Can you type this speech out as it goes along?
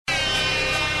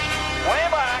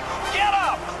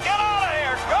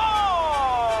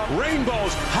Swing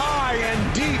goes high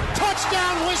and deep.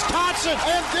 Touchdown, Wisconsin!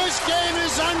 And this game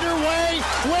is underway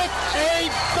with a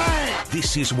bang!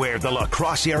 This is where the La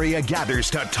Crosse area gathers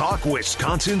to talk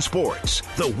Wisconsin sports.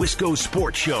 The Wisco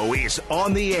Sports Show is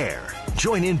on the air.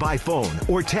 Join in by phone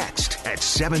or text at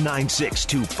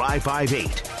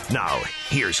 796-2558. Now,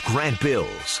 here's Grant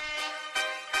Bills.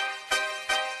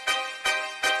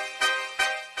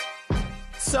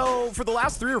 So, for the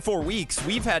last 3 or 4 weeks,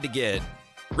 we've had to get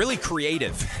really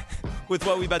creative with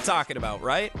what we've been talking about,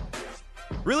 right?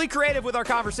 Really creative with our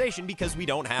conversation because we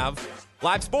don't have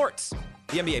live sports.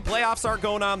 The NBA playoffs aren't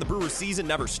going on. The Brewers season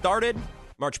never started.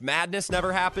 March Madness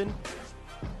never happened.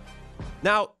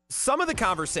 Now, some of the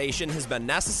conversation has been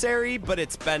necessary, but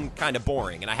it's been kind of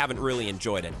boring, and I haven't really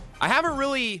enjoyed it. I haven't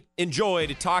really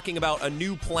enjoyed talking about a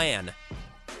new plan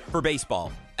for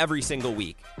baseball every single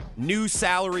week. New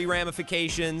salary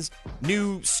ramifications,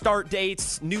 new start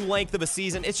dates, new length of a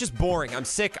season. It's just boring. I'm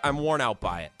sick. I'm worn out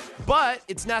by it. But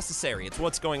it's necessary. It's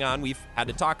what's going on. We've had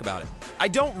to talk about it. I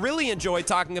don't really enjoy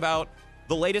talking about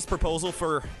the latest proposal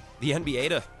for the NBA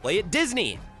to play at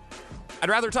Disney. I'd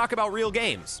rather talk about real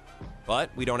games, but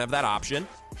we don't have that option.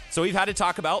 So we've had to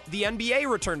talk about the NBA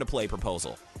return to play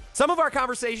proposal. Some of our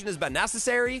conversation has been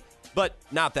necessary, but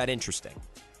not that interesting.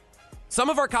 Some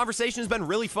of our conversation has been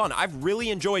really fun. I've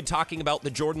really enjoyed talking about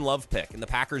the Jordan Love pick and the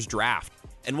Packers draft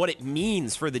and what it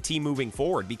means for the team moving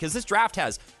forward, because this draft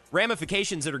has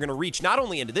ramifications that are going to reach not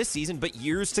only into this season, but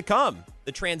years to come.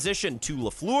 The transition to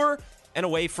LaFleur and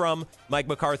away from Mike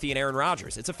McCarthy and Aaron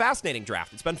Rodgers. It's a fascinating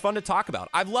draft. It's been fun to talk about.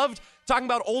 I've loved talking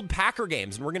about old Packer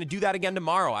games, and we're going to do that again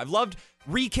tomorrow. I've loved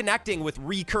reconnecting with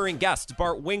recurring guests,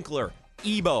 Bart Winkler,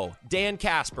 Ebo, Dan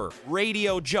Casper,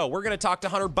 Radio Joe. We're going to talk to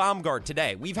Hunter Baumgart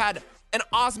today. We've had an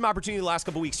awesome opportunity the last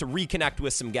couple weeks to reconnect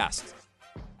with some guests.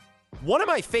 One of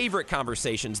my favorite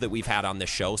conversations that we've had on this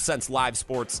show since live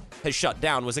sports has shut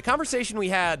down was a conversation we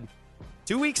had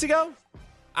 2 weeks ago.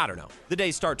 I don't know. The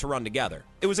days start to run together.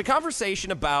 It was a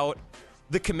conversation about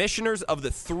the commissioners of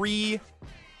the 3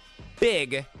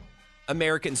 big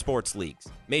American sports leagues: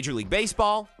 Major League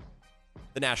Baseball,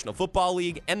 the National Football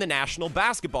League, and the National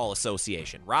Basketball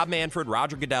Association. Rob Manfred,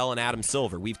 Roger Goodell, and Adam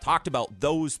Silver. We've talked about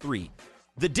those 3.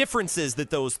 The differences that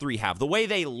those 3 have, the way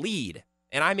they lead.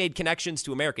 And I made connections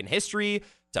to American history,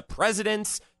 to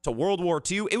presidents, to World War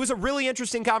II. It was a really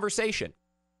interesting conversation.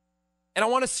 And I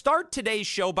want to start today's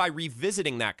show by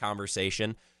revisiting that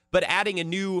conversation, but adding a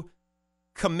new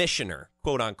commissioner,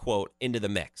 quote unquote, into the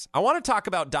mix. I want to talk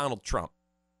about Donald Trump,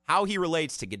 how he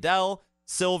relates to Goodell,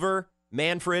 Silver,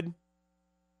 Manfred,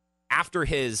 after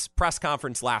his press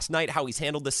conference last night, how he's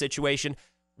handled the situation.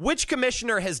 Which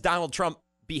commissioner has Donald Trump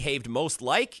behaved most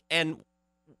like, and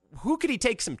who could he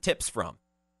take some tips from?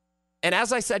 And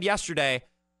as I said yesterday,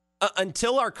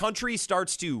 until our country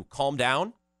starts to calm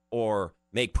down or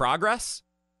make progress,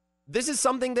 this is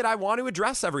something that I want to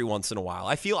address every once in a while.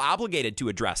 I feel obligated to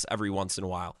address every once in a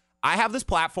while. I have this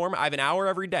platform. I have an hour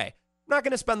every day. I'm not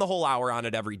going to spend the whole hour on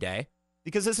it every day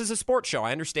because this is a sports show.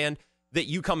 I understand that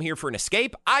you come here for an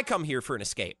escape. I come here for an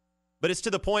escape. But it's to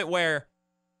the point where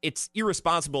it's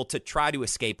irresponsible to try to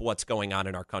escape what's going on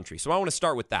in our country. So I want to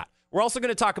start with that. We're also going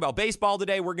to talk about baseball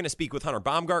today. We're going to speak with Hunter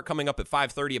Baumgart coming up at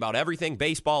 5:30 about everything,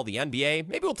 baseball, the NBA.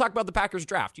 Maybe we'll talk about the Packers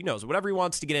draft. Who knows? Whatever he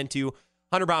wants to get into,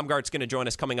 Hunter Baumgart's going to join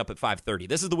us coming up at 5:30.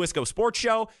 This is the Wisco Sports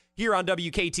Show here on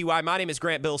WKTY. My name is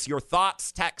Grant Bills. Your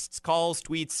thoughts, texts, calls,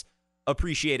 tweets,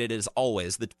 appreciated as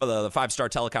always. The 5-star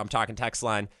telecom talk and text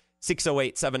line,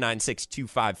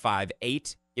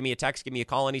 608-796-2558. Give me a text. Give me a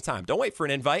call anytime. Don't wait for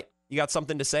an invite. You got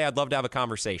something to say? I'd love to have a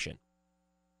conversation.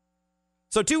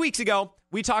 So 2 weeks ago,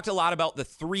 we talked a lot about the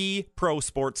 3 pro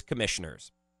sports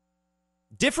commissioners.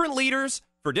 Different leaders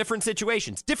for different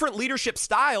situations. Different leadership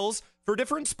styles for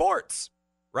different sports,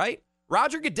 right?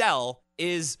 Roger Goodell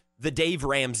is the Dave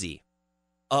Ramsey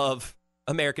of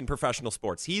American professional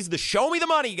sports. He's the show me the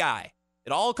money guy.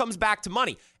 It all comes back to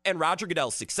money. And Roger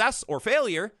Goodell's success or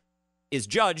failure is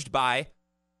judged by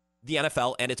the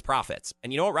NFL and its profits.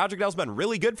 And you know what? Roger Goodell's been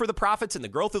really good for the profits and the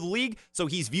growth of the league, so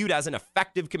he's viewed as an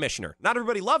effective commissioner. Not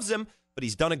everybody loves him, but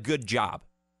he's done a good job.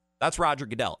 That's Roger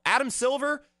Goodell. Adam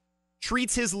Silver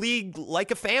treats his league like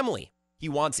a family. He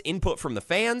wants input from the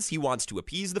fans. He wants to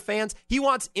appease the fans. He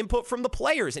wants input from the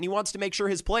players, and he wants to make sure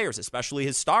his players, especially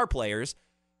his star players,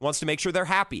 wants to make sure they're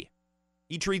happy.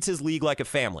 He treats his league like a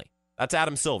family. That's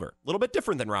Adam Silver. A little bit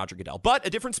different than Roger Goodell, but a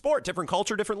different sport, different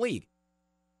culture, different league.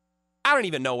 I don't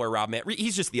even know where Rob Manfred,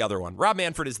 he's just the other one. Rob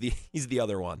Manfred he's the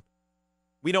other one.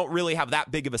 We don't really have that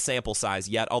big of a sample size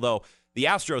yet, although the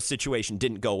Astros situation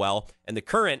didn't go well, and the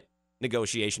current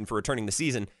negotiation for returning the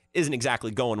season isn't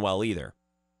exactly going well either.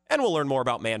 And we'll learn more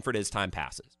about Manfred as time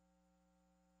passes.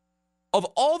 Of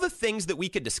all the things that we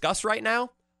could discuss right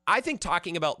now, I think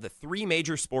talking about the three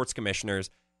major sports commissioners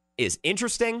is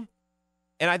interesting,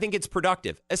 and I think it's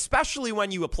productive, especially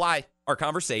when you apply our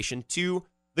conversation to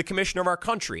the commissioner of our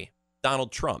country,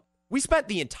 Donald Trump. We spent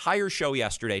the entire show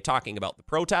yesterday talking about the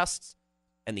protests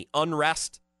and the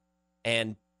unrest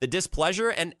and the displeasure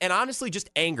and honestly just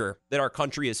anger that our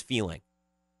country is feeling.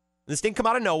 This didn't come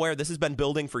out of nowhere. This has been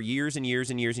building for years and years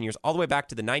and years and years, all the way back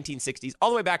to the 1960s, all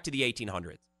the way back to the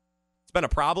 1800s. It's been a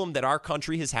problem that our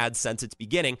country has had since its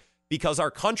beginning because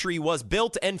our country was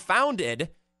built and founded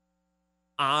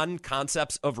on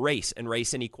concepts of race and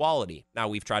race inequality. Now,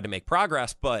 we've tried to make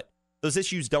progress, but those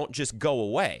issues don't just go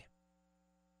away.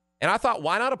 And I thought,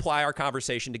 why not apply our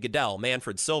conversation to Goodell,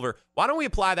 Manfred, Silver? Why don't we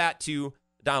apply that to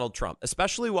Donald Trump,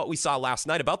 especially what we saw last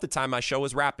night about the time my show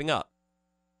was wrapping up?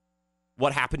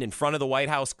 What happened in front of the White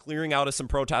House, clearing out of some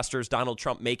protesters, Donald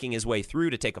Trump making his way through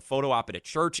to take a photo op at a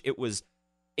church. It was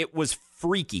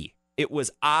freaky. It was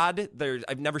odd.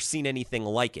 I've never seen anything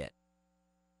like it.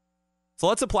 So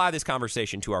let's apply this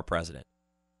conversation to our president.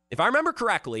 If I remember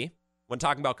correctly, when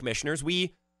talking about commissioners,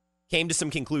 we came to some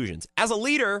conclusions. As a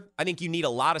leader, I think you need a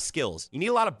lot of skills. You need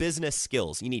a lot of business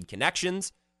skills. You need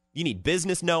connections. You need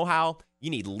business know-how.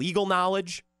 You need legal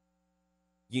knowledge.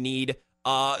 You need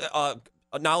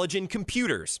knowledge in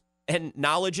computers and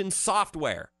knowledge in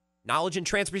software, knowledge in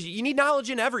transportation. You need knowledge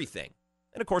in everything.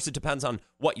 And of course, it depends on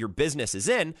what your business is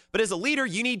in. But as a leader,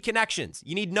 you need connections.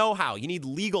 You need know-how. You need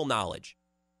legal knowledge.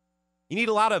 You need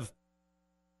a lot of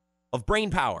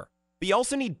brain power. But you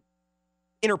also need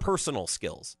interpersonal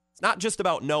skills. It's not just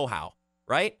about know-how,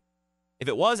 right? If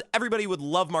it was, everybody would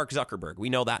love Mark Zuckerberg. We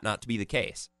know that not to be the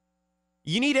case.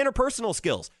 You need interpersonal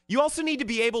skills. You also need to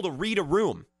be able to read a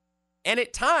room. And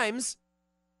at times,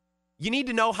 you need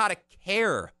to know how to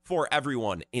care for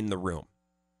everyone in the room.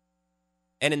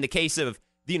 And in the case of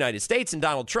the United States and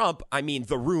Donald Trump, I mean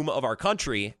the room of our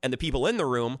country, and the people in the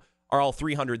room are all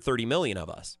 330 million of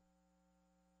us.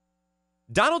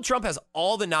 Donald Trump has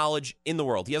all the knowledge in the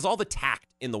world. He has all the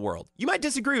tact in the world. You might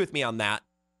disagree with me on that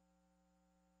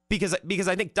because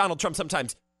I think Donald Trump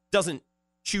sometimes doesn't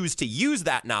choose to use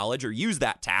that knowledge or use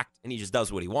that tact, and he just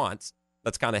does what he wants.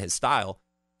 That's kind of his style.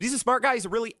 But he's a smart guy. He's a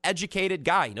really educated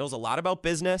guy. He knows a lot about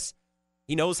business.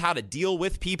 He knows how to deal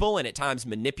with people and at times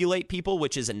manipulate people,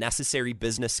 which is a necessary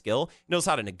business skill. He knows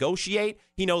how to negotiate.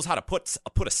 He knows how to put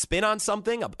a spin on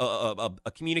something,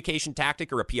 a communication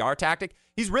tactic or a PR tactic.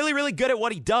 He's really, really good at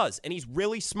what he does, and he's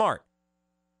really smart.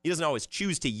 He doesn't always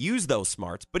choose to use those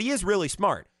smarts, but he is really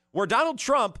smart. Where Donald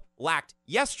Trump lacked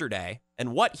yesterday,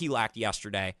 and what he lacked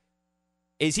yesterday,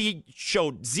 is he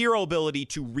showed zero ability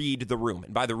to read the room.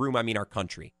 And by the room, I mean our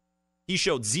country. He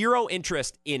showed zero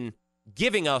interest in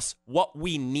giving us what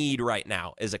we need right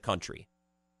now as a country.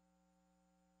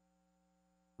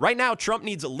 Right now, Trump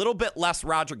needs a little bit less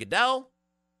Roger Goodell,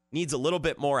 needs a little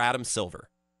bit more Adam Silver.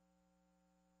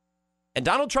 And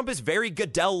Donald Trump is very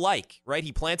Goodell-like, right?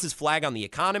 He plants his flag on the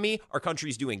economy. Our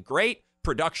country's doing great.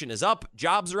 Production is up.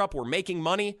 Jobs are up. We're making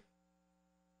money.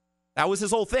 That was his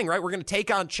whole thing, right? We're going to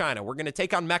take on China. We're going to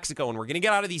take on Mexico, and we're going to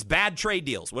get out of these bad trade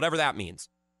deals, whatever that means.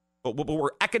 But we're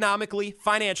economically,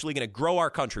 financially going to grow our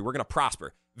country. We're going to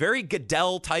prosper. Very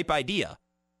Goodell-type idea.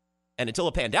 And until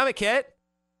a pandemic hit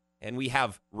and we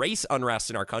have race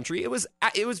unrest in our country, it was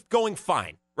going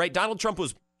fine, right? Donald Trump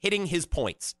was hitting his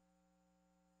points.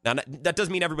 Now, that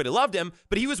doesn't mean everybody loved him,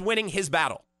 but he was winning his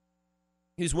battle.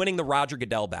 He was winning the Roger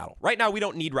Goodell battle. Right now, we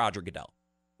don't need Roger Goodell.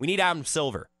 We need Adam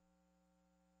Silver.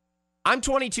 I'm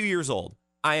 22 years old.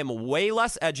 I am way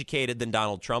less educated than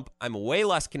Donald Trump. I'm way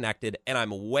less connected, and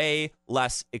I'm way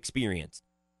less experienced.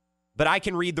 But I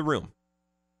can read the room.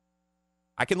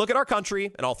 I can look at our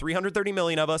country and all 330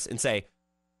 million of us and say,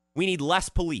 we need less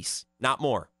police, not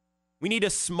more. We need a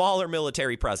smaller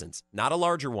military presence, not a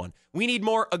larger one. We need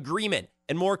more agreement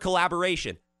and more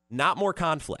collaboration, not more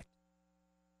conflict.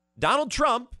 Donald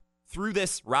Trump, through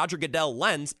this Roger Goodell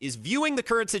lens, is viewing the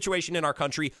current situation in our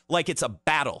country like it's a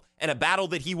battle, and a battle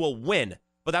that he will win.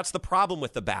 But that's the problem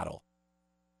with the battle.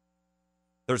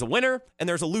 There's a winner and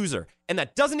there's a loser. And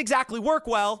that doesn't exactly work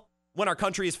well when our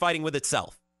country is fighting with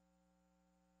itself.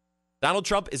 Donald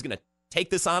Trump is going to take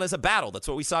this on as a battle. That's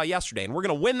what we saw yesterday. And we're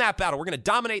going to win that battle. We're going to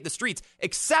dominate the streets,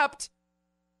 except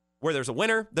where there's a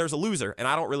winner, there's a loser. And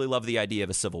I don't really love the idea of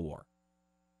a civil war.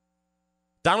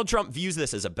 Donald Trump views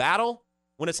this as a battle.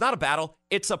 When it's not a battle,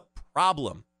 it's a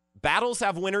problem. Battles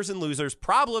have winners and losers.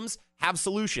 Problems have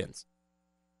solutions.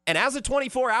 And as of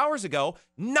 24 hours ago,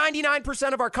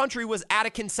 99% of our country was at a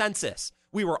consensus.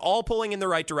 We were all pulling in the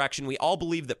right direction. We all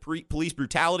believe that police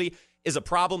brutality is a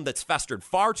problem that's festered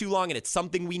far too long, and it's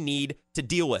something we need to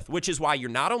deal with, which is why you're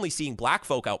not only seeing black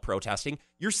folk out protesting,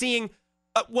 you're seeing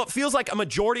what feels like a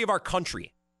majority of our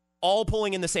country all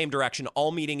pulling in the same direction,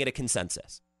 all meeting at a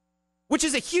consensus, which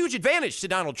is a huge advantage to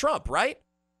Donald Trump, right?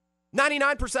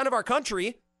 99% of our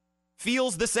country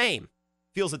feels the same,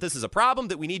 feels that this is a problem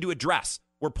that we need to address.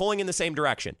 We're pulling in the same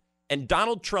direction. And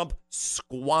Donald Trump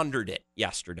squandered it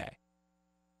yesterday.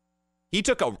 He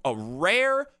took a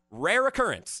rare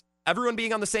occurrence, everyone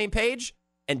being on the same page,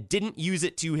 and didn't use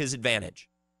it to his advantage.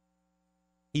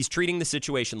 He's treating the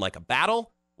situation like a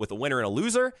battle with a winner and a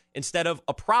loser instead of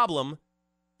a problem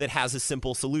that has a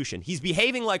simple solution. He's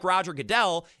behaving like Roger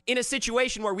Goodell in a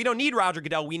situation where we don't need Roger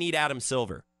Goodell, we need Adam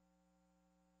Silver.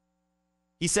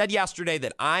 He said yesterday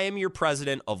that I am your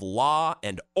president of law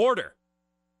and order.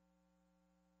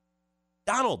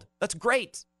 Donald, that's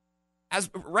great. As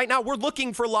right now, we're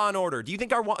looking for law and order. Do you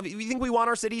think we want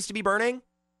our cities to be burning?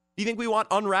 Do you think we want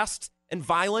unrest and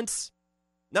violence?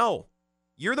 No.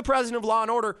 You're the president of law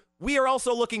and order. We are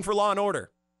also looking for law and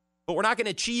order. But we're not going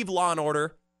to achieve law and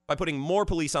order by putting more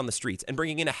police on the streets and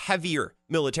bringing in a heavier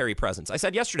military presence. I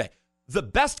said yesterday, the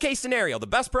best case scenario, the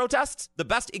best protests, the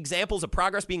best examples of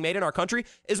progress being made in our country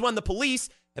is when the police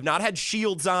have not had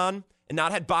shields on and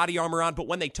not had body armor on, but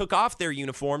when they took off their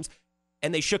uniforms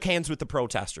and they shook hands with the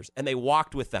protesters and they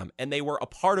walked with them and they were a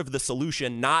part of the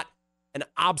solution, not an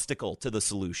obstacle to the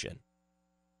solution.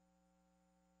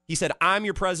 He said, I'm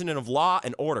your president of law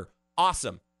and order.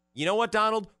 Awesome. You know what,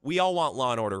 Donald? We all want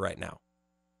law and order right now.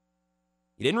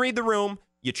 You didn't read the room.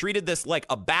 You treated this like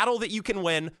a battle that you can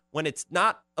win when it's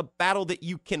not a battle that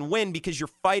you can win because you're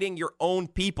fighting your own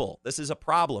people. This is a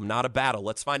problem, not a battle.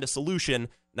 Let's find a solution,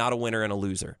 not a winner and a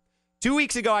loser. 2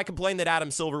 weeks ago, I complained that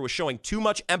Adam Silver was showing too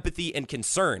much empathy and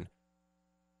concern.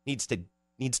 Needs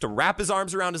to wrap his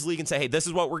arms around his league and say, hey, this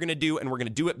is what we're going to do, and we're going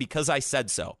to do it because I said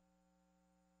so.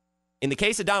 In the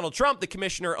case of Donald Trump, the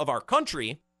commissioner of our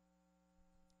country,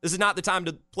 this is not the time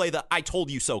to play the I told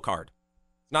you so card.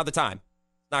 It's not the time.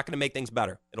 It's not going to make things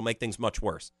better. It'll make things much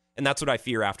worse. And that's what I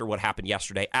fear after what happened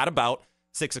yesterday at about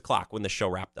 6 o'clock when the show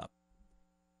wrapped up.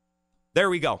 There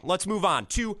we go. Let's move on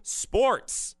to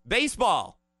sports.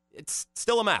 Baseball. It's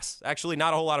still a mess. Actually,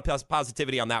 not a whole lot of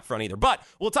positivity on that front either. But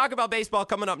we'll talk about baseball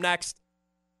coming up next.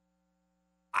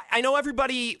 I know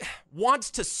everybody wants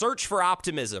to search for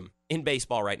optimism in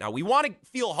baseball right now. We want to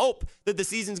feel hope that the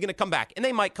season's going to come back, and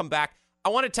they might come back. I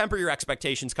want to temper your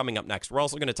expectations coming up next. We're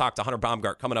also going to talk to Hunter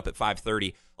Baumgart coming up at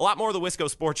 5:30. A lot more of the Wisco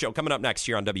Sports Show coming up next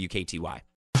here on WKTY.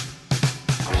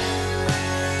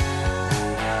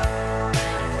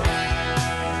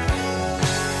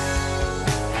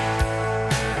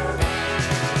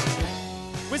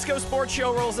 Wisco Sports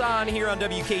Show rolls on here on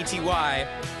WKTY.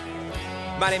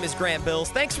 My name is Grant Bills.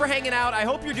 Thanks for hanging out. I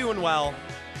hope you're doing well.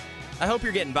 I hope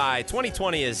you're getting by.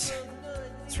 2020 it's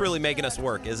really making us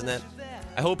work, isn't it?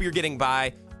 I hope you're getting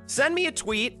by. Send me a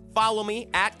tweet. Follow me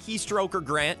at Keystroker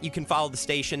Grant. You can follow the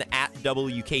station at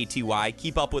WKTY.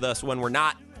 Keep up with us when we're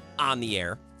not on the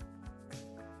air.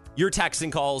 Your texts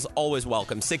and calls always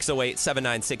welcome.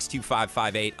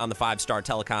 608-796-2558 on the 5-Star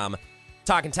Telecom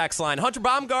talk and text line. Hunter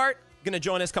Baumgart going to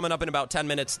join us coming up in about 10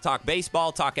 minutes to talk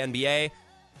baseball, talk NBA,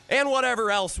 and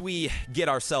whatever else we get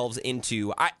ourselves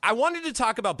into. I wanted to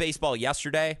talk about baseball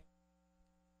yesterday,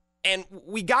 and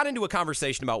we got into a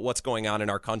conversation about what's going on in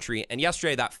our country, and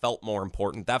yesterday that felt more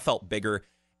important. That felt bigger,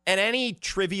 and any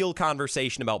trivial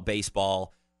conversation about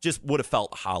baseball just would have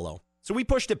felt hollow. So we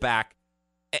pushed it back,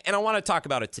 and I want to talk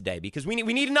about it today because we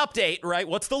need an update, right?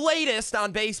 What's the latest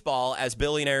on baseball as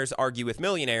billionaires argue with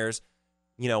millionaires?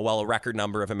 You know, while a record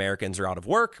number of Americans are out of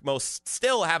work, most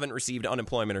still haven't received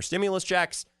unemployment or stimulus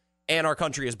checks, and our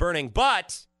country is burning.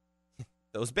 But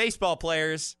those baseball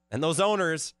players and those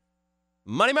owners,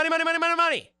 money. We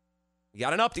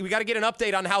got to get an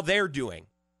update on how they're doing,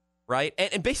 right?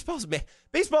 And baseball's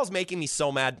making me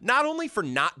so mad, not only for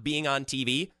not being on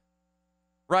TV,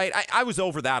 right? I was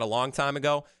over that a long time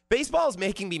ago. Baseball is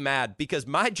making me mad because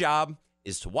my job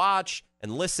is to watch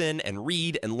and listen and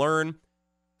read and learn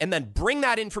and then bring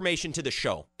that information to the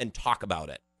show and talk about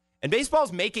it. And baseball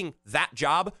is making that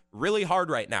job really hard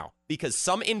right now because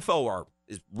some info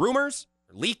is rumors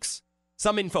or leaks,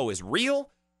 some info is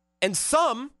real, and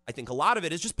some, I think a lot of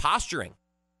it is just posturing.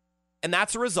 And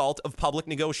that's a result of public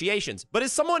negotiations. But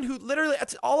as someone who literally,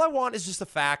 that's all I want is just the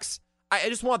facts. I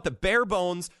just want the bare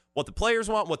bones, what the players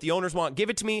want, what the owners want.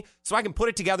 Give it to me so I can put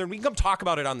it together and we can come talk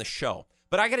about it on the show.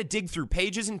 But I got to dig through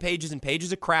pages and pages and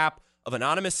pages of crap of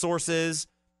anonymous sources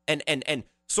and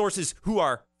sources who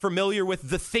are familiar with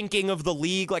the thinking of the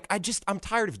league. Like, I'm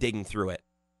tired of digging through it.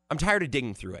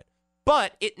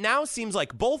 But it now seems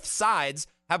like both sides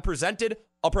have presented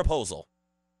a proposal.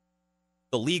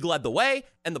 The league led the way,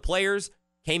 and the players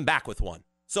came back with one.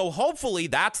 So hopefully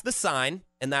that's the sign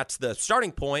and that's the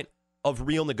starting point of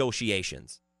real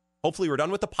negotiations. Hopefully we're done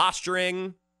with the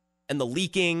posturing and the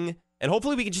leaking, and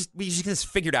hopefully we just get this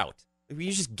figured out.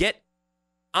 We just get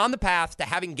on the path to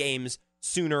having games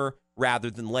sooner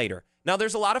rather than later. Now,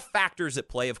 there's a lot of factors at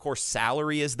play. Of course,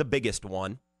 salary is the biggest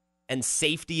one, and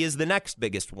safety is the next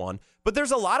biggest one. But there's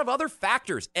a lot of other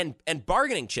factors and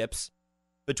bargaining chips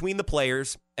between the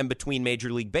players and between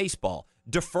Major League Baseball.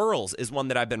 Deferrals is one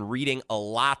that I've been reading a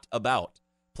lot about.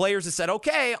 Players have said,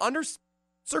 okay, under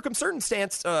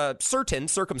certain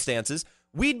circumstances,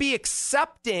 we'd be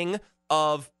accepting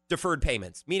of deferred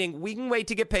payments, meaning we can wait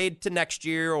to get paid to next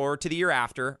year or to the year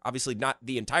after. Obviously, not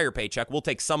the entire paycheck. We'll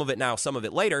take some of it now, some of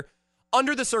it later,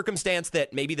 under the circumstance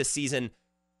that maybe the season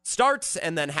starts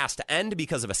and then has to end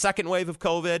because of a second wave of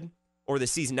COVID, or the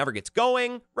season never gets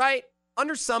going, right?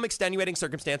 Under some extenuating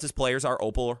circumstances, players are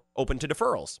open to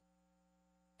deferrals.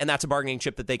 And that's a bargaining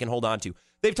chip that they can hold on to.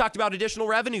 They've talked about additional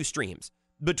revenue streams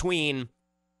between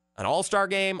an all-star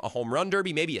game, a home run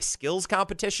derby, maybe a skills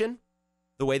competition,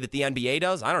 the way that the NBA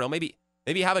does. I don't know,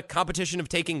 maybe have a competition of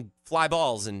taking fly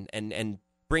balls and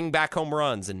bring back home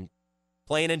runs and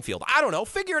playing infield. I don't know,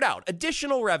 figure it out.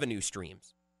 Additional revenue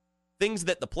streams. Things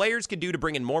that the players could do to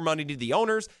bring in more money to the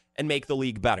owners and make the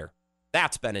league better.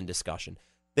 That's been in discussion.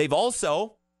 They've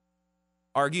also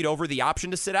argued over the option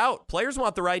to sit out. Players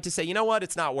want the right to say, you know what,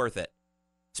 it's not worth it.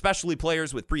 Especially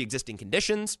players with pre-existing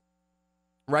conditions,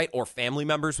 right? Or family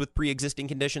members with pre-existing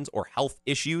conditions or health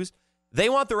issues. They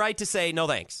want the right to say, no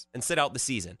thanks, and sit out the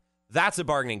season. That's a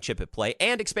bargaining chip at play.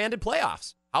 And expanded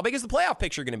playoffs. How big is the playoff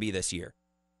picture going to be this year?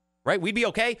 Right? We'd be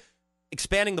okay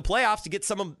expanding the playoffs to get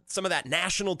some of that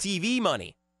national TV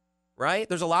money. Right?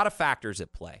 There's a lot of factors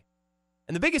at play.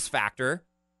 And the biggest factor,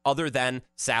 other than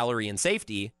salary and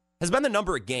safety, has been the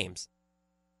number of games.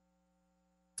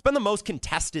 It's been the most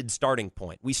contested starting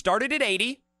point. We started at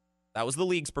 80. That was the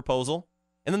league's proposal.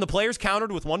 And then the players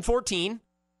countered with 114.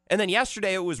 And then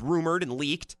yesterday it was rumored and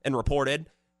leaked and reported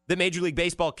that Major League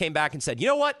Baseball came back and said, you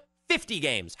know what? 50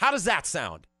 games. How does that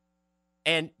sound?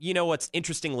 And you know what's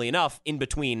interestingly enough, in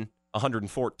between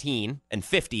 114 and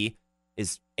 50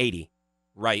 is 80,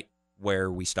 right where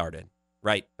we started,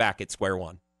 right back at square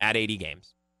one, at 80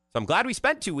 games. So I'm glad we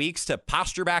spent 2 weeks to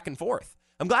posture back and forth.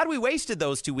 I'm glad we wasted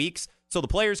those 2 weeks so the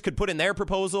players could put in their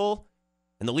proposal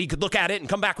and the league could look at it and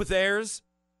come back with theirs.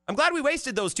 I'm glad we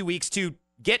wasted those 2 weeks to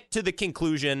get to the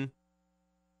conclusion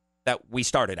that we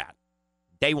started at.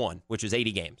 Day one, which is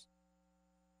 80 games.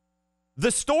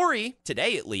 The story,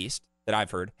 today at least, that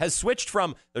I've heard, has switched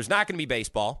from there's not going to be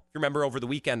baseball. If you remember over the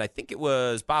weekend, I think it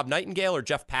was Bob Nightingale or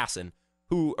Jeff Passan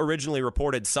who originally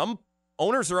reported some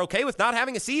owners are okay with not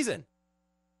having a season.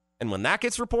 And when that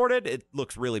gets reported, it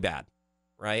looks really bad,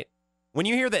 right? When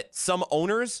you hear that some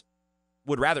owners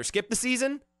would rather skip the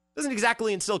season, it doesn't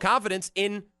exactly instill confidence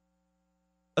in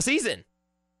a season.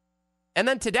 And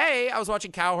then today, I was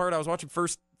watching Cowherd. I was watching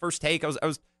First Take. I was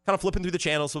kind of flipping through the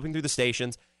channels, flipping through the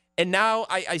stations. And now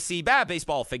I see,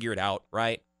 baseball will figure it out,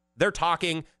 right? They're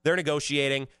talking. They're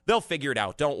negotiating. They'll figure it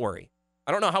out. Don't worry.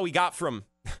 I don't know how we got from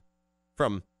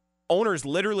owners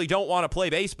literally don't want to play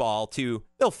baseball to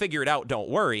they'll figure it out, don't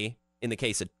worry, in the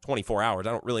case of 24 hours.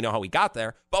 I don't really know how we got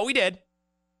there, but we did.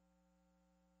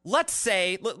 Let's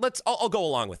say, I'll go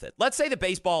along with it. Let's say that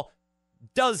baseball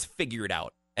does figure it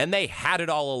out, and they had it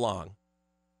all along.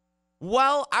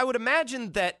 Well, I would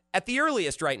imagine that at the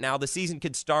earliest right now, the season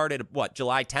could start at,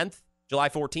 July 10th, July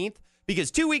 14th?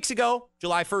 Because 2 weeks ago,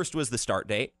 July 1st was the start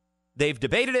date. They've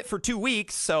debated it for 2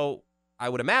 weeks, so I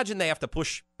would imagine they have to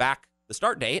push back the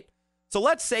start date. So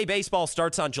let's say baseball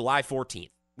starts on July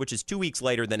 14th, which is 2 weeks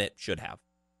later than it should have.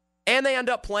 And they end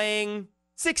up playing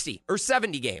 60 or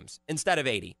 70 games instead of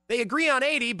 80. They agree on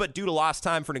 80, but due to lost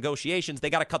time for negotiations, they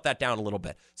got to cut that down a little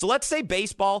bit. So let's say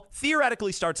baseball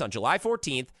theoretically starts on July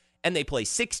 14th, and they play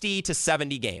 60 to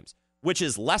 70 games, which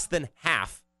is less than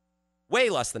half, way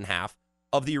less than half,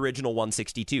 of the original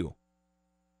 162.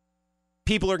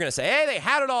 People are going to say, hey, they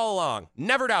had it all along.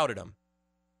 Never doubted them.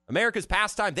 America's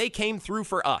pastime, they came through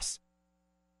for us.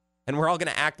 And we're all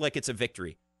going to act like it's a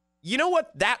victory. You know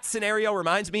what that scenario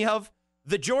reminds me of?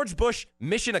 The George Bush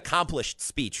mission accomplished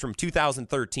speech from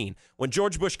 2013, when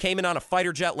George Bush came in on a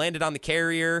fighter jet, landed on the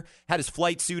carrier, had his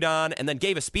flight suit on, and then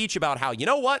gave a speech about how, you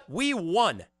know what? We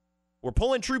won. We're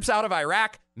pulling troops out of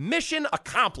Iraq. Mission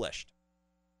accomplished.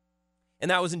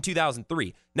 And that was in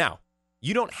 2003. Now,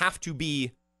 you don't have to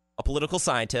be a political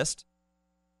scientist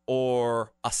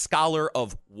or a scholar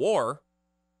of war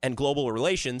and global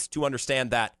relations to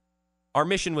understand that our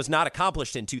mission was not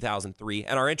accomplished in 2003,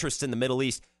 and our interests in the Middle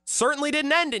East certainly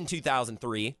didn't end in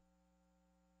 2003.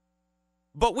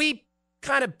 But we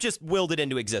kind of just willed it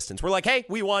into existence. We're like, hey,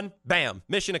 we won. Bam.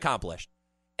 Mission accomplished.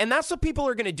 And that's what people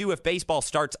are going to do if baseball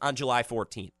starts on July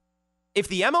 14th. If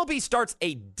the MLB starts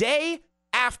a day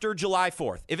after July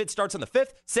 4th, if it starts on the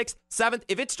 5th, 6th, 7th,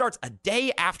 if it starts a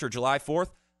day after July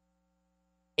 4th,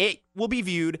 it will be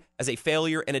viewed as a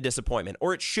failure and a disappointment,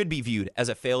 or it should be viewed as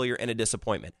a failure and a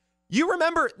disappointment. You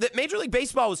remember that Major League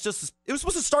Baseball was supposed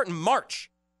to start in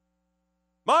March.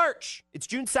 March. It's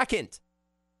June 2nd.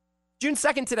 June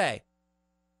 2nd today.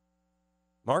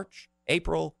 March,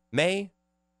 April, May.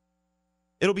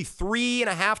 It'll be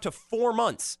 3.5 to 4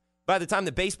 months by the time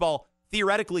the baseball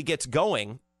theoretically gets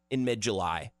going in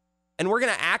mid-July. And we're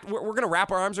going to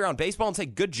wrap our arms around baseball and say,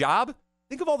 good job.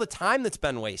 Think of all the time that's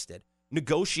been wasted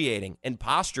negotiating and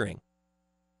posturing.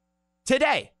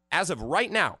 Today, as of right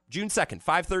now, June 2nd,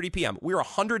 5:30 p.m., we're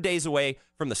 100 days away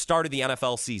from the start of the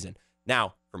NFL season.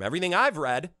 Now, from everything I've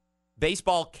read,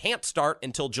 baseball can't start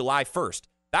until July 1st.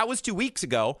 That was 2 weeks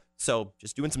ago, so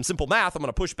just doing some simple math, I'm going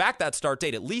to push back that start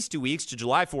date at least 2 weeks to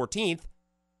July 14th.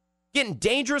 Getting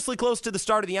dangerously close to the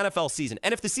start of the NFL season.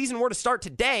 And if the season were to start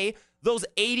today, those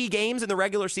 80 games in the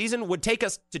regular season would take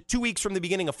us to 2 weeks from the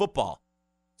beginning of football.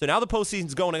 So now the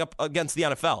postseason's going up against the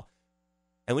NFL.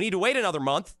 And we need to wait another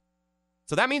month.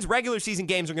 So that means regular season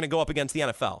games are going to go up against the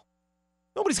NFL.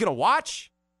 Nobody's going to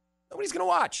watch. Nobody's going to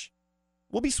watch.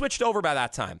 We'll be switched over by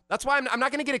that time. That's why I'm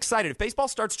not going to get excited. If baseball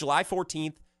starts July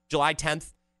 14th, July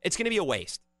 10th, it's going to be a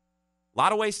waste. A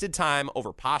lot of wasted time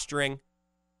over posturing.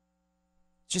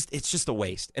 It's just a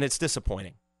waste, and it's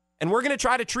disappointing. And we're going to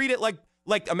try to treat it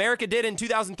like America did in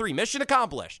 2003. Mission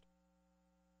accomplished.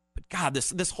 But God,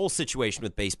 this whole situation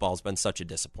with baseball has been such a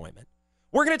disappointment.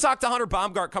 We're going to talk to Hunter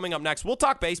Baumgart coming up next. We'll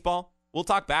talk baseball. We'll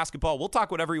talk basketball. We'll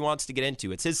talk whatever he wants to get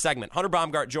into. It's his segment. Hunter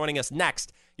Baumgart joining us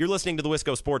next. You're listening to the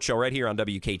Wisco Sports Show right here on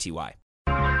WKTY.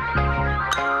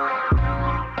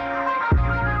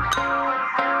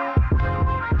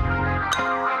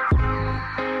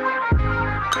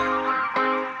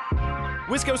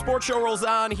 Wisco Sports Show rolls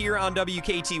on here on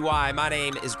WKTY. My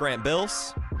name is Grant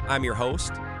Bills. I'm your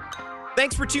host.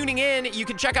 Thanks for tuning in. You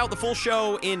can check out the full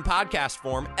show in podcast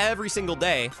form every single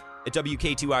day at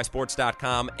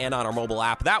WKTYsports.com and on our mobile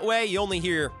app. That way, you only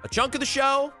hear a chunk of the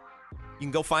show. You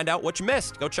can go find out what you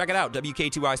missed. Go check it out,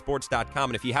 WKTYsports.com.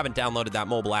 And if you haven't downloaded that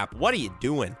mobile app, what are you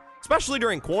doing? Especially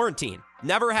during quarantine.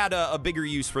 Never had a bigger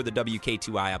use for the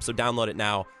WKTY app, so download it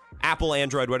now. Apple,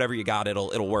 Android, whatever you got,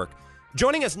 it'll work.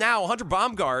 Joining us now, Hunter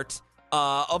Baumgart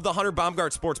of the Hunter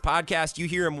Baumgart Sports Podcast. You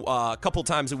hear him a couple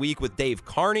times a week with Dave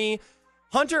Carney.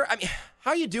 Hunter, I mean,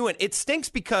 how you doing? It stinks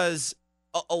because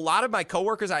a lot of my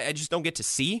coworkers I just don't get to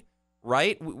see,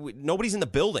 right? Nobody's in the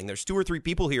building. There's 2 or 3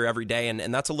 people here every day,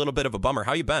 and that's a little bit of a bummer.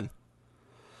 How you been?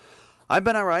 I've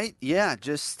been all right. Yeah,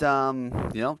 just trying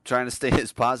to stay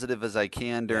as positive as I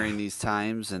can during these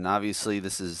times, and obviously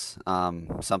this is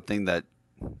something that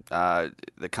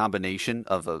the combination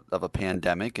of a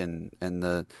pandemic and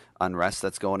the unrest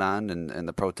that's going on and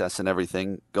the protests and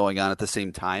everything going on at the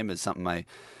same time is something I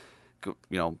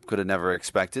could have never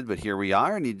expected, but here we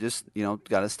are, and you just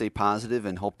got to stay positive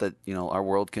and hope that our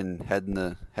world can head in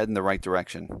the right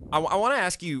direction. I want to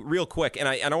ask you real quick, and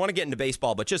I don't want to get into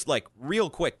baseball, but just like real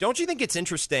quick, don't you think it's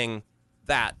interesting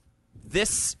that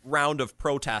this round of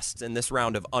protests and this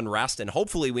round of unrest, and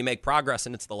hopefully we make progress,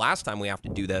 and it's the last time we have to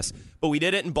do this, but we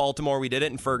did it in Baltimore, we did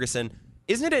it in Ferguson.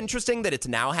 Isn't it interesting that it's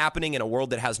now happening in a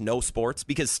world that has no sports?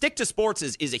 Because stick to sports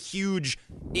is a huge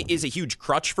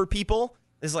crutch for people.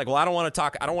 It's like, well, I don't want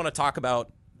to talk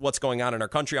about what's going on in our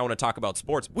country. I want to talk about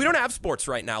sports. We don't have sports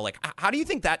right now. Like, how do you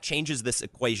think that changes this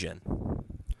equation?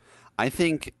 I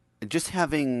think just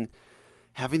having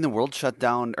the world shut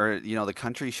down, or the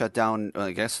country shut down,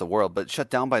 I guess the world, but shut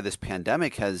down by this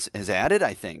pandemic has added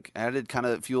kind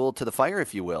of fuel to the fire,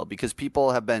 if you will, because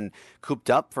people have been cooped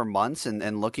up for months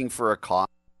and looking for a cause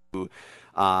to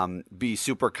be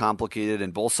super complicated,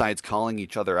 and both sides calling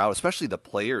each other out. Especially the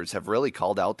players have really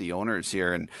called out the owners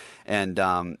here and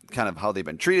kind of how they've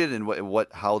been treated and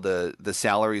how the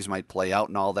salaries might play out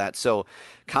and all that. So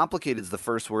complicated is the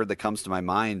first word that comes to my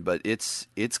mind, but it's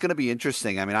going to be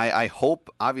interesting. I mean, I hope,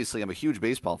 obviously I'm a huge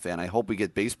baseball fan. I hope we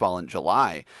get baseball in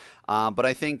July. But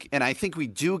I think we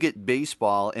do get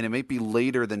baseball, and it may be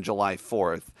later than July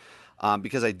 4th.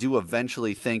 Because I do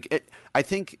eventually think it. I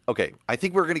think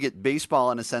we're going to get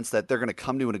baseball in a sense that they're going to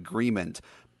come to an agreement,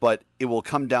 but it will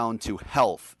come down to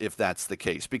health if that's the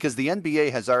case. Because the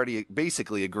NBA has already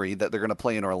basically agreed that they're going to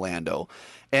play in Orlando,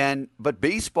 but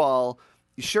baseball,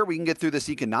 sure, we can get through this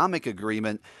economic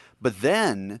agreement, but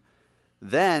then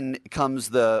Then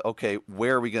comes okay,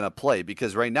 where are we going to play?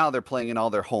 Because right now they're playing in all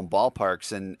their home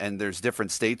ballparks, and there's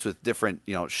different states with different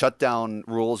shutdown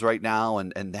rules right now,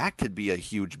 and that could be a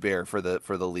huge bear for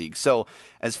the league. So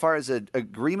as far as an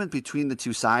agreement between the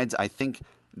two sides, I think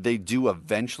they do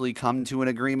eventually come to an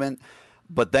agreement,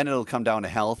 but then it'll come down to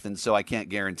health, and so I can't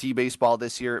guarantee baseball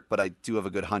this year, but I do have a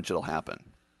good hunch it'll happen.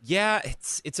 Yeah,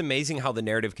 it's amazing how the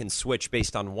narrative can switch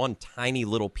based on one tiny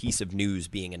little piece of news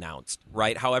being announced,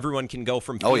 right? How everyone can go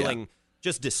from feeling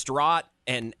just distraught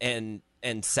and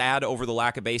sad over the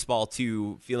lack of baseball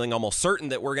to feeling almost certain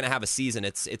that we're going to have a season.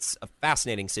 It's a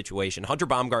fascinating situation. Hunter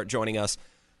Baumgart joining us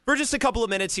for just a couple of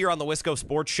minutes here on the Wisco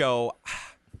Sports Show.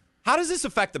 How does this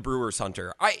affect the Brewers,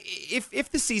 Hunter?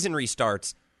 If the season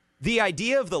restarts, the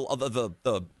idea of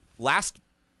the last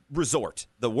resort,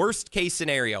 the worst case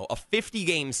scenario, a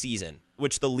 50-game season,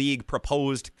 which the league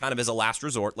proposed kind of as a last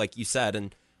resort, like you said,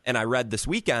 and I read this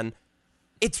weekend,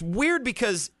 it's weird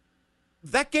because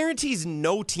that guarantees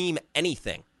no team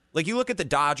anything. Like you look at the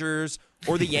Dodgers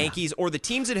or the Yankees or the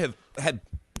teams that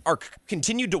are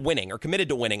continued to winning or committed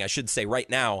to winning, I should say, right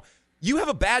now. You have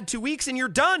a bad 2 weeks and you're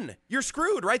done. You're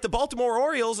screwed, right? The Baltimore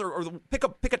Orioles or pick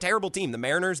a terrible team, the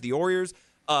Mariners, the Warriors,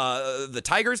 the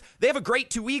Tigers, they have a great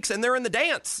 2 weeks and they're in the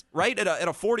dance, right? At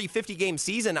a 40, 50-game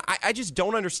season. I just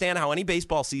don't understand how any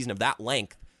baseball season of that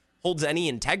length holds any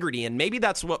integrity, and maybe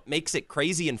that's what makes it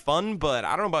crazy and fun, but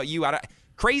I don't know about you.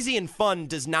 Crazy and fun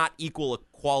does not equal a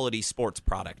quality sports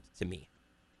product to me.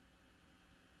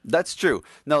 That's true.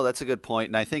 No, that's a good point,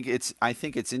 and I think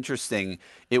it's interesting.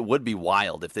 It would be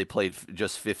wild if they played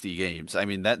just 50 games. I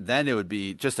mean, then it would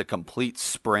be just a complete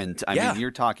sprint. I mean, you're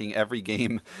talking every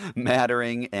game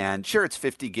mattering, and sure, it's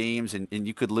 50 games, and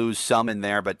you could lose some in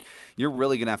there, but you're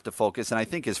really going to have to focus. And I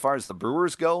think as far as the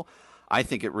Brewers go, I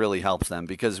think it really helps them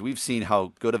because we've seen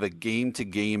how good of a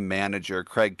game-to-game manager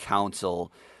Craig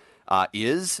Counsell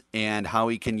is, and how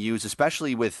he can use,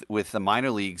 especially with the minor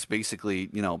leagues basically,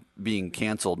 being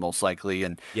canceled most likely,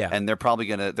 and they're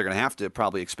gonna have to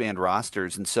probably expand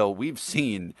rosters, and so we've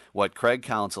seen what Craig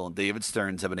Counsell and David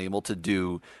Stearns have been able to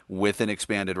do with an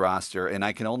expanded roster, and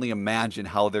I can only imagine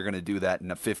how they're going to do that in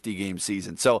a 50-game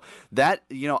season. So that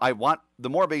I want the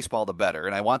more baseball, the better,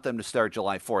 and I want them to start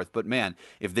July 4th. But man,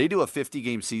 if they do a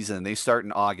 50-game season and they start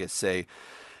in August, say.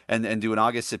 And do an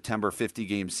August-September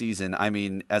 50-game season, I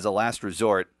mean, as a last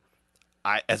resort,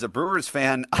 as a Brewers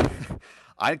fan,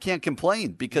 I can't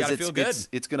complain because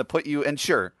it's going to put you – and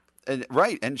sure,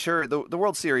 the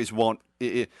World Series won't –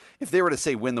 if they were to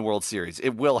say win the World Series,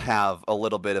 it will have a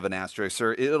little bit of an asterisk,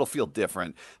 or it'll feel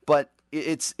different. But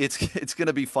it's going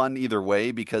to be fun either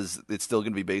way because it's still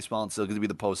going to be baseball and still going to be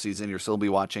the postseason. You'll still be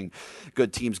watching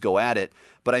good teams go at it.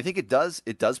 But I think it does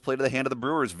play to the hand of the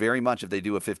Brewers very much if they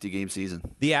do a 50-game season.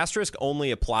 The asterisk only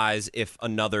applies if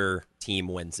another team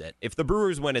wins it. If the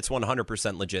Brewers win, it's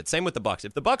 100% legit. Same with the Bucks.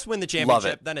 If the Bucks win the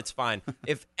championship, then it's fine.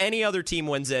 If any other team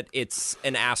wins it, it's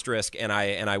an asterisk, and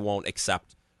I won't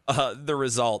accept the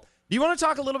result. Do you want to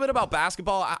talk a little bit about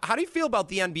basketball? How do you feel about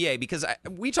the NBA? Because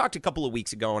we talked a couple of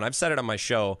weeks ago, and I've said it on my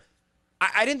show.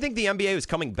 I didn't think the NBA was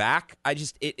coming back.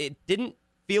 It didn't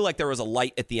feel like there was a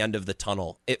light at the end of the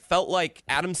tunnel. It felt like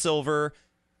Adam Silver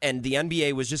and the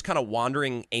NBA was just kind of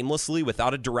wandering aimlessly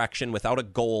without a direction, without a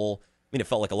goal. I mean, it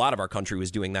felt like a lot of our country was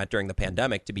doing that during the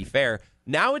pandemic, to be fair.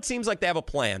 Now it seems like they have a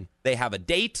plan. They have a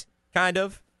date, kind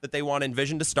of, that they want to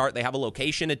envision to start. They have a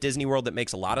location at Disney World that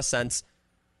makes a lot of sense.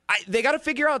 They got to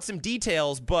figure out some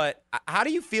details, but how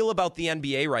do you feel about the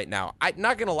NBA right now? I'm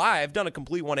not going to lie. I've done a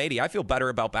complete 180. I feel better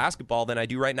about basketball than I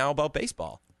do right now about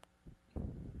baseball.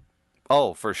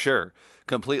 Oh, for sure.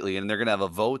 Completely. And they're going to have a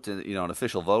vote, an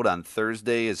official vote on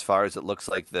Thursday as far as it looks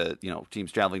like the,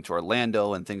 teams traveling to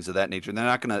Orlando and things of that nature.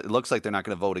 And it looks like they're not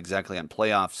going to vote exactly on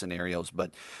playoff scenarios,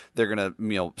 but they're going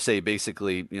to, say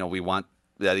basically, we want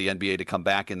the NBA to come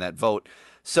back in that vote.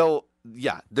 So,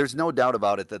 yeah, there's no doubt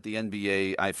about it that the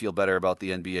NBA, I feel better about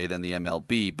the NBA than the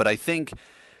MLB. But I think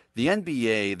the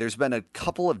NBA, there's been a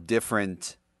couple of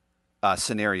different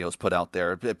scenarios put out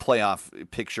there, playoff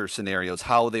picture scenarios,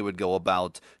 how they would go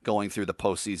about going through the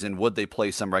postseason. Would they play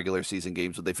some regular season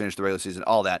games? Would they finish the regular season?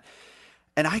 All that.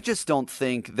 And I just don't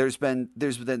think there's been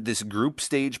this group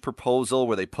stage proposal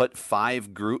where they put 4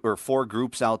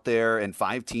 groups out there and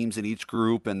 5 teams in each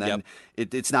group, and then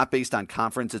it's not based on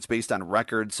conference, it's based on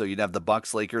record. So you'd have the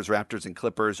Bucks, Lakers, Raptors, and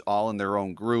Clippers all in their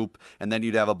own group, and then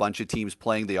you'd have a bunch of teams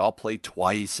playing. They all play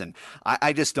twice, and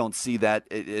I just don't see that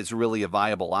as really a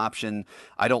viable option.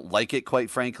 I don't like it, quite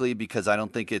frankly, because I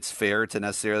don't think it's fair to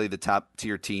necessarily the top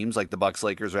tier teams like the Bucks,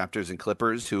 Lakers, Raptors, and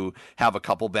Clippers who have a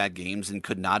couple bad games and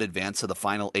could not advance to the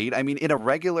Final 8. I mean, in a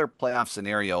regular playoff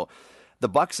scenario, the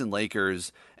Bucks and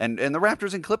Lakers and the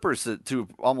Raptors and Clippers to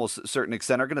almost a certain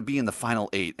extent are going to be in the final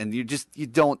 8, and you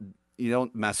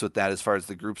don't mess with that as far as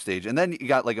the group stage. And then you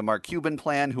got like a Mark Cuban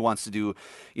plan who wants to do,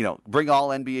 bring all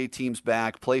NBA teams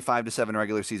back, play 5 to 7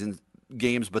 regular season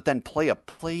games, but then play a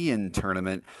play-in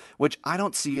tournament, which I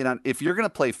don't see it on. If you're going to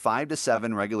play 5 to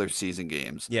 7 regular season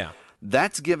games,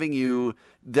 that's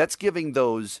giving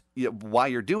those, why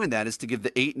you're doing that is to give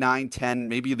the 8, 9, 10,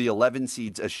 maybe the 11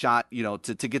 seeds a shot,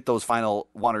 to get those final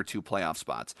 1 or 2 playoff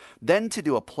spots. Then to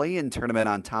do a play-in tournament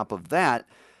on top of that,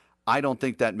 I don't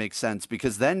think that makes sense,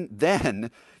 because then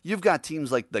you've got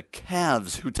teams like the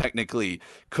Cavs who technically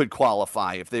could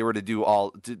qualify if they were to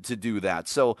do that.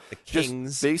 So the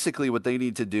Kings, just basically what they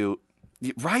need to do,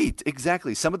 right?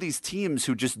 Exactly. Some of these teams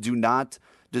who just do not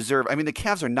deserve. I mean, the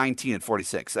Cavs are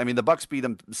 19-46. I mean, the Bucks beat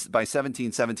them by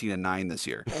 17-9 this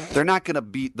year. They're not going to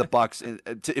beat the Bucks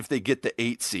if they get the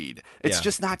 8 seed. It's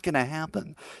just not going to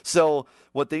happen. So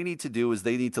what they need to do is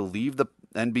they need to leave the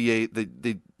NBA. They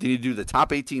need to do the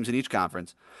top 8 teams in each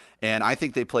conference, and I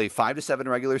think they play 5 to 7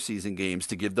 regular season games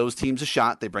to give those teams a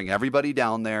shot. They bring everybody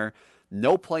down there.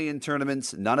 No play-in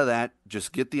tournaments, none of that.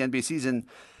 Just get the NBA season.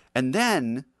 And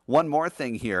then one more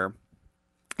thing here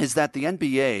is that the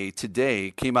NBA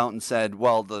today came out and said,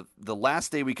 well, the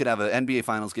last day we could have an NBA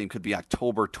Finals game could be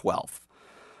October 12th.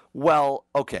 Well,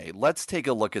 okay, let's take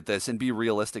a look at this and be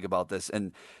realistic about this,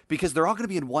 and because they're all going to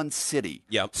be in one city.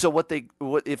 Yep. So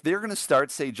if they're going to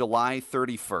start, say, July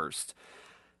 31st,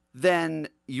 then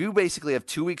you basically have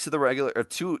 2 weeks of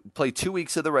the play 2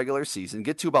 weeks of the regular season,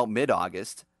 get to about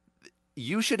mid-August.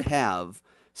 You should have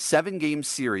 7-game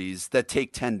series that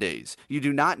take 10 days. You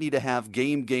do not need to have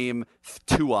game,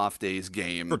 2 off days,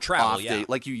 game, for travel, off day,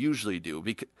 like you usually do.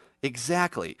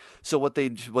 Exactly. So what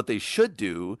they should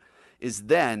do is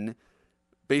then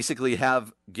basically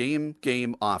have game,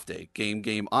 off day,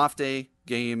 game, off day,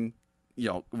 game,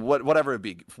 whatever it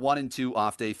be, 1 and 2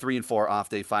 off day, 3 and 4 off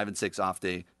day, 5 and 6 off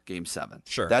day, game 7.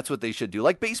 Sure. That's what they should do.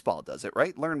 Like baseball does it,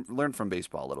 right? Learn from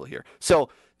baseball a little here. So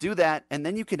do that, and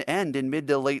then you can end in mid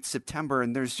to late September,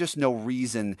 and there's just no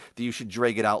reason that you should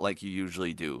drag it out like you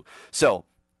usually do. So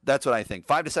that's what I think.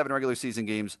 5 to 7 regular season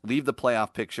games, leave the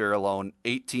playoff picture alone,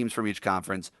 8 teams from each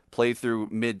conference, play through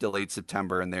mid to late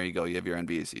September, and there you go. You have your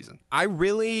NBA season.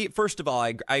 First of all,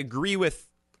 I agree with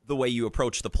the way you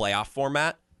approach the playoff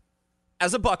format.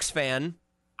 As a Bucks fan,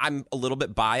 I'm a little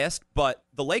bit biased, but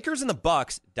the Lakers and the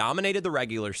Bucks dominated the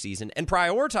regular season and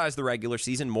prioritized the regular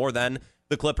season more than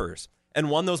the Clippers and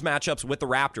won those matchups with the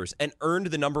Raptors and earned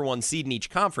the number 1 seed in each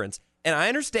conference. And I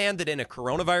understand that in a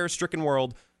coronavirus-stricken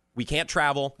world, we can't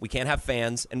travel, we can't have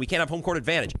fans, and we can't have home court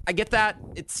advantage. I get that.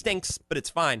 It stinks, but it's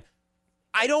fine.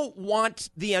 I don't want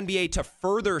the NBA to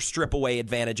further strip away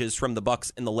advantages from the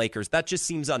Bucks and the Lakers. That just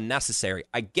seems unnecessary.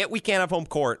 I get we can't have home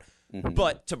court,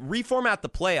 but to reformat the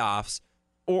playoffs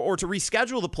or to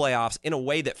reschedule the playoffs in a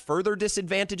way that further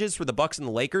disadvantages for the Bucks and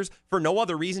the Lakers for no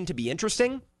other reason to be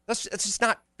interesting, that's just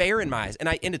not fair in my eyes,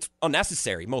 and it's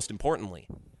unnecessary, most importantly.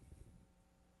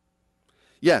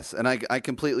 Yes, and I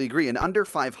completely agree. An under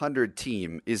 500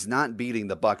 team is not beating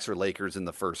the Bucks or Lakers in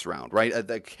the first round, right?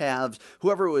 The Cavs,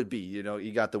 whoever it would be,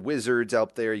 you got the Wizards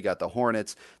out there, you got the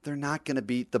Hornets. They're not going to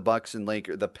beat the Bucks and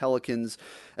Lakers, the Pelicans.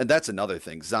 And that's another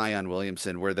thing, Zion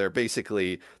Williamson, where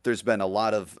there's been a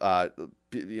lot of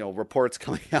reports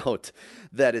coming out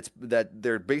that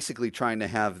they're basically trying to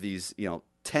have these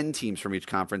 10 teams from each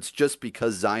conference just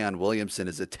because Zion Williamson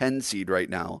is a 10 seed right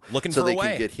now, looking for a way.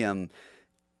 Can get him.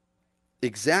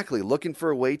 Exactly, looking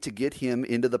for a way to get him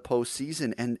into the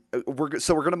postseason, and we're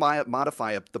going to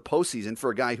modify the postseason for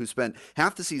a guy who spent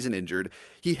half the season injured.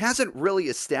 He hasn't really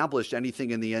established anything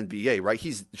in the NBA, right?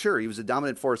 He was a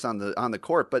dominant force on the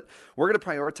court, but we're going to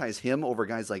prioritize him over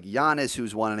guys like Giannis,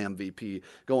 who's won an MVP,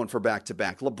 going for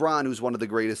back-to-back, LeBron, who's one of the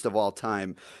greatest of all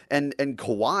time, and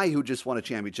Kawhi, who just won a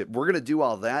championship. We're going to do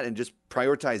all that and just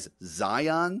prioritize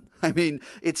Zion. I mean,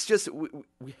 it's just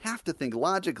we have to think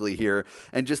logically here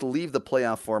and just leave the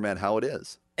playoff format how it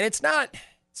is. And it's not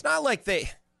like the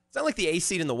A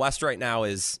seed in the West right now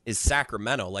is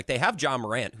Sacramento. Like, they have John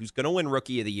Morant, who's going to win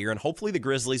Rookie of the Year, and hopefully the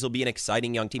Grizzlies will be an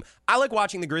exciting young team. I like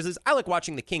watching the Grizzlies. I like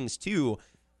watching the Kings too.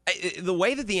 The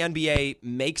way that the NBA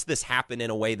makes this happen in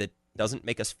a way that doesn't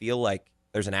make us feel like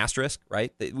there's an asterisk,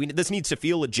 right? This needs to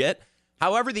feel legit.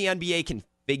 However the NBA can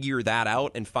figure that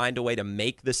out and find a way to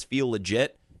make this feel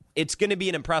legit, it's going to be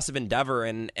an impressive endeavor,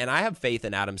 and I have faith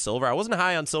in Adam Silver. I wasn't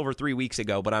high on Silver 3 weeks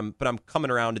ago, but I'm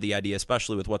coming around to the idea,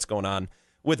 especially with what's going on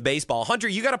with baseball. Hunter,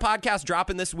 you got a podcast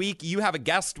dropping this week. You have a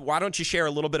guest. Why don't you share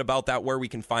a little bit about that, where we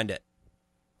can find it?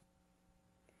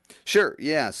 Sure.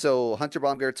 Yeah. So Hunter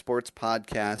Baumgart Sports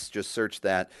Podcast, just search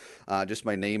that, just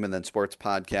my name and then Sports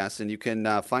Podcast. And you can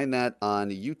find that on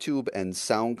YouTube and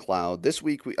SoundCloud. This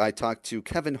week, I talked to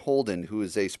Kevin Holden, who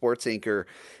is a sports anchor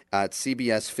at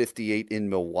CBS 58 in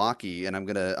Milwaukee. And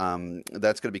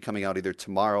that's going to be coming out either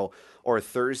tomorrow or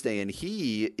Thursday. And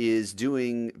he is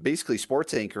doing basically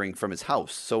sports anchoring from his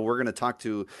house. So we're going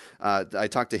to I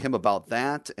talked to him about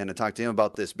that. And I talked to him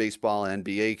about this baseball and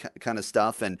NBA kind of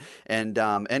stuff. And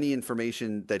any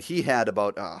information that he had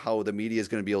about how the media is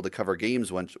going to be able to cover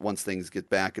games once things get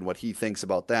back and what he thinks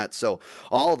about that. So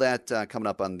all that coming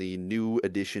up on the new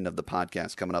edition of the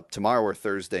podcast coming up tomorrow or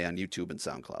Thursday on YouTube and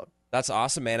SoundCloud. That's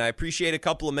awesome, man. I appreciate a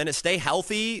couple of minutes. Stay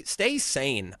healthy. Stay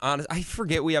sane. I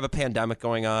forget we have a pandemic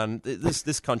going on.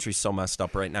 This country's so messed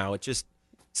up right now. It just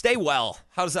stay well.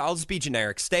 I'll just be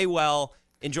generic. Stay well.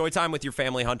 Enjoy time with your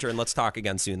family, Hunter, and let's talk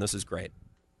again soon. This is great.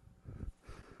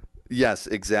 Yes,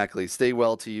 exactly. Stay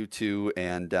well to you too,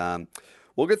 and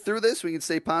we'll get through this. We can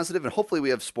stay positive, and hopefully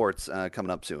we have sports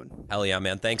coming up soon. Hell yeah,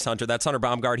 man. Thanks, Hunter. That's Hunter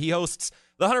Baumgart. He hosts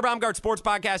the Hunter Baumgart Sports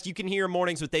Podcast. You can hear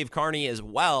Mornings with Dave Carney as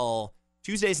well.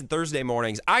 Tuesdays and Thursday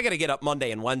mornings. I got to get up Monday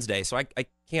and Wednesday, so I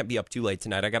can't be up too late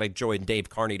tonight. I got to join Dave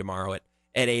Carney tomorrow at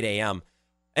 8 a.m.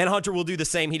 And Hunter will do the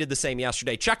same. He did the same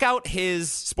yesterday. Check out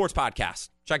his sports podcast.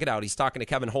 Check it out. He's talking to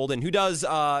Kevin Holden, who does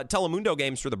Telemundo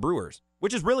games for the Brewers,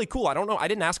 which is really cool. I don't know. I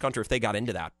didn't ask Hunter if they got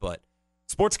into that, but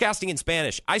sportscasting in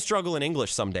Spanish. I struggle in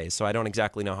English some days, so I don't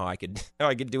exactly know how I could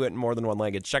do it in more than one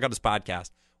language. Check out his podcast.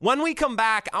 When we come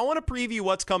back, I want to preview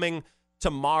what's coming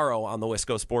tomorrow on the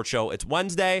Wisco Sports Show. It's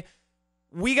Wednesday.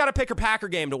 We got to pick a Packer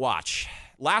game to watch.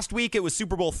 Last week, it was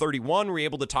Super Bowl 31. We were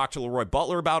able to talk to Leroy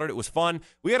Butler about it. It was fun.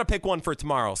 We got to pick one for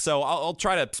tomorrow. So I'll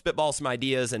try to spitball some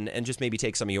ideas and just maybe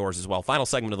take some of yours as well. Final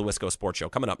segment of the Wisco Sports Show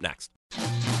coming up next.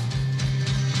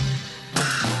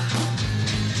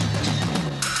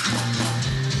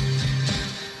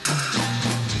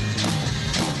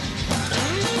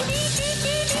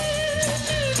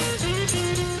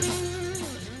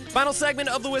 Final segment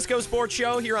of the Wisco Sports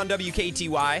Show here on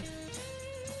WKTY.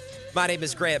 My name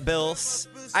is Grant Bills.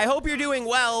 I hope you're doing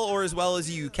well, or as well as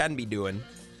you can be doing.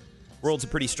 World's a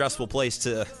pretty stressful place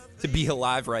to be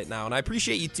alive right now, and I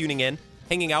appreciate you tuning in,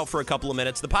 hanging out for a couple of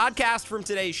minutes. The podcast from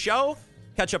today's show,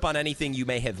 catch up on anything you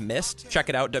may have missed. Check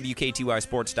it out,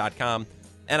 WKTYsports.com,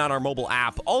 and on our mobile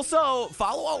app. Also,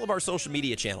 follow all of our social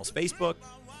media channels, Facebook,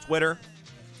 Twitter.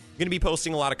 I'm going to be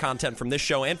posting a lot of content from this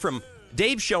show and from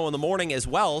Dave's show in the morning as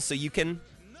well, so you can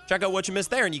check out what you missed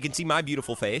there, and you can see my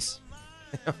beautiful face.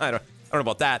 I don't know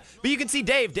about that. But you can see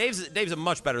Dave. Dave's a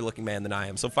much better looking man than I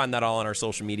am. So find that all on our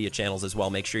social media channels as well.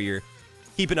 Make sure you're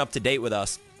keeping up to date with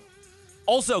us.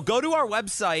 Also, go to our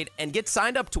website and get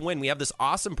signed up to win. We have this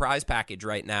awesome prize package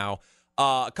right now.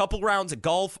 A couple rounds of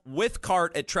golf with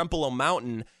cart at Trempealeau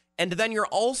Mountain. And then you're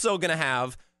also going to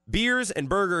have beers and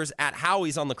burgers at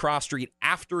Howie's on La Crosse Street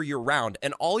after your round.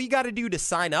 And all you got to do to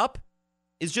sign up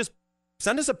is just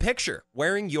send us a picture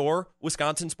wearing your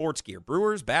Wisconsin sports gear.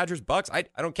 Brewers, Badgers, Bucks, I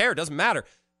don't care. It doesn't matter.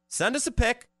 Send us a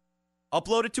pic,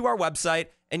 upload it to our website,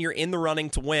 and you're in the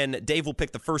running to win. Dave will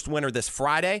pick the first winner this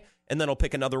Friday, and then he'll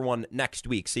pick another one next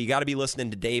week. So you got to be listening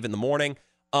to Dave in the morning,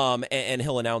 and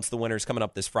he'll announce the winners coming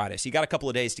up this Friday. So you got a couple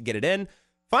of days to get it in.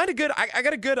 Find a good, I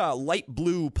got a good light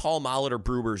blue Paul Molitor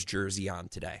Brewers jersey on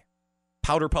today.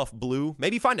 Powder puff blue.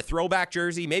 Maybe find a throwback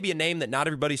jersey, maybe a name that not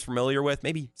everybody's familiar with,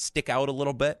 maybe stick out a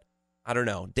little bit. I don't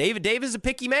know. Dave is a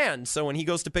picky man, so when he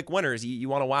goes to pick winners, you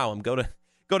want to wow him. Go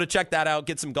to check that out.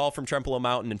 Get some golf from Trempealeau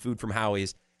Mountain and food from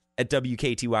Howie's at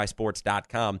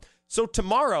WKTYsports.com. So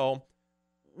tomorrow,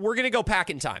 we're going to go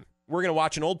Pack in Time. We're going to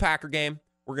watch an old Packer game.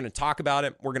 We're going to talk about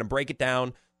it. We're going to break it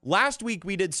down. Last week,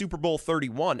 we did Super Bowl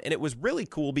 31, and it was really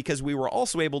cool because we were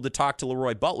also able to talk to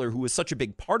Leroy Butler, who was such a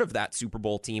big part of that Super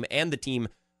Bowl team and the team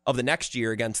of the next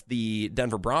year against the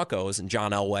Denver Broncos and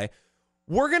John Elway.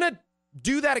 We're going to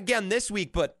do that again this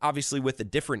week, but obviously with a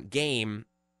different game.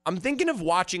 I'm thinking of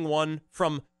watching one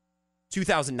from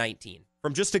 2019,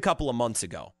 from just a couple of months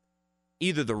ago.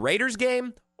 Either the Raiders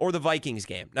game or the Vikings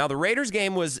game. Now, the Raiders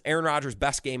game was Aaron Rodgers'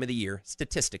 best game of the year.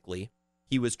 Statistically,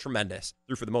 he was tremendous.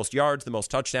 Threw for the most yards, the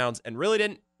most touchdowns, and really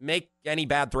didn't make any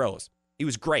bad throws. He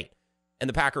was great. And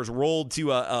the Packers rolled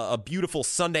to a beautiful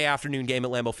Sunday afternoon game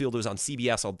at Lambeau Field. It was on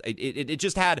CBS. It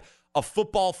just had a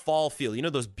football fall feel. You know,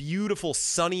 those beautiful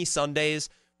sunny Sundays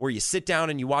where you sit down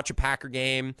and you watch a Packer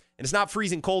game, and it's not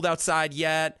freezing cold outside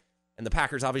yet, and the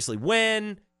Packers obviously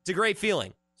win. It's a great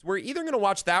feeling. So we're either going to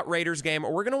watch that Raiders game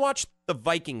or we're going to watch the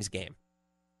Vikings game,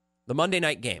 the Monday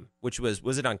night game, which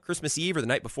was it on Christmas Eve or the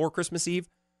night before Christmas Eve?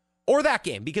 Or that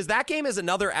game, because that game is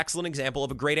another excellent example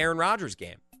of a great Aaron Rodgers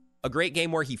game. A great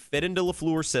game where he fit into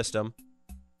LaFleur's system,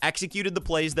 executed the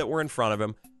plays that were in front of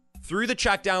him, threw the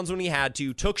checkdowns when he had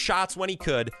to, took shots when he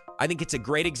could. I think it's a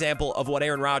great example of what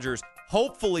Aaron Rodgers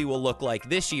hopefully will look like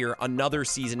this year, another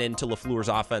season into LaFleur's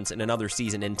offense and another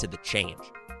season into the change.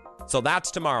 So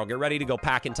that's tomorrow. Get ready to go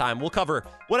Pack in Time. We'll cover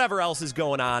whatever else is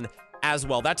going on as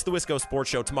well. That's the Wisco Sports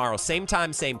Show tomorrow. Same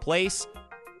time, same place.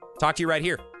 Talk to you right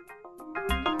here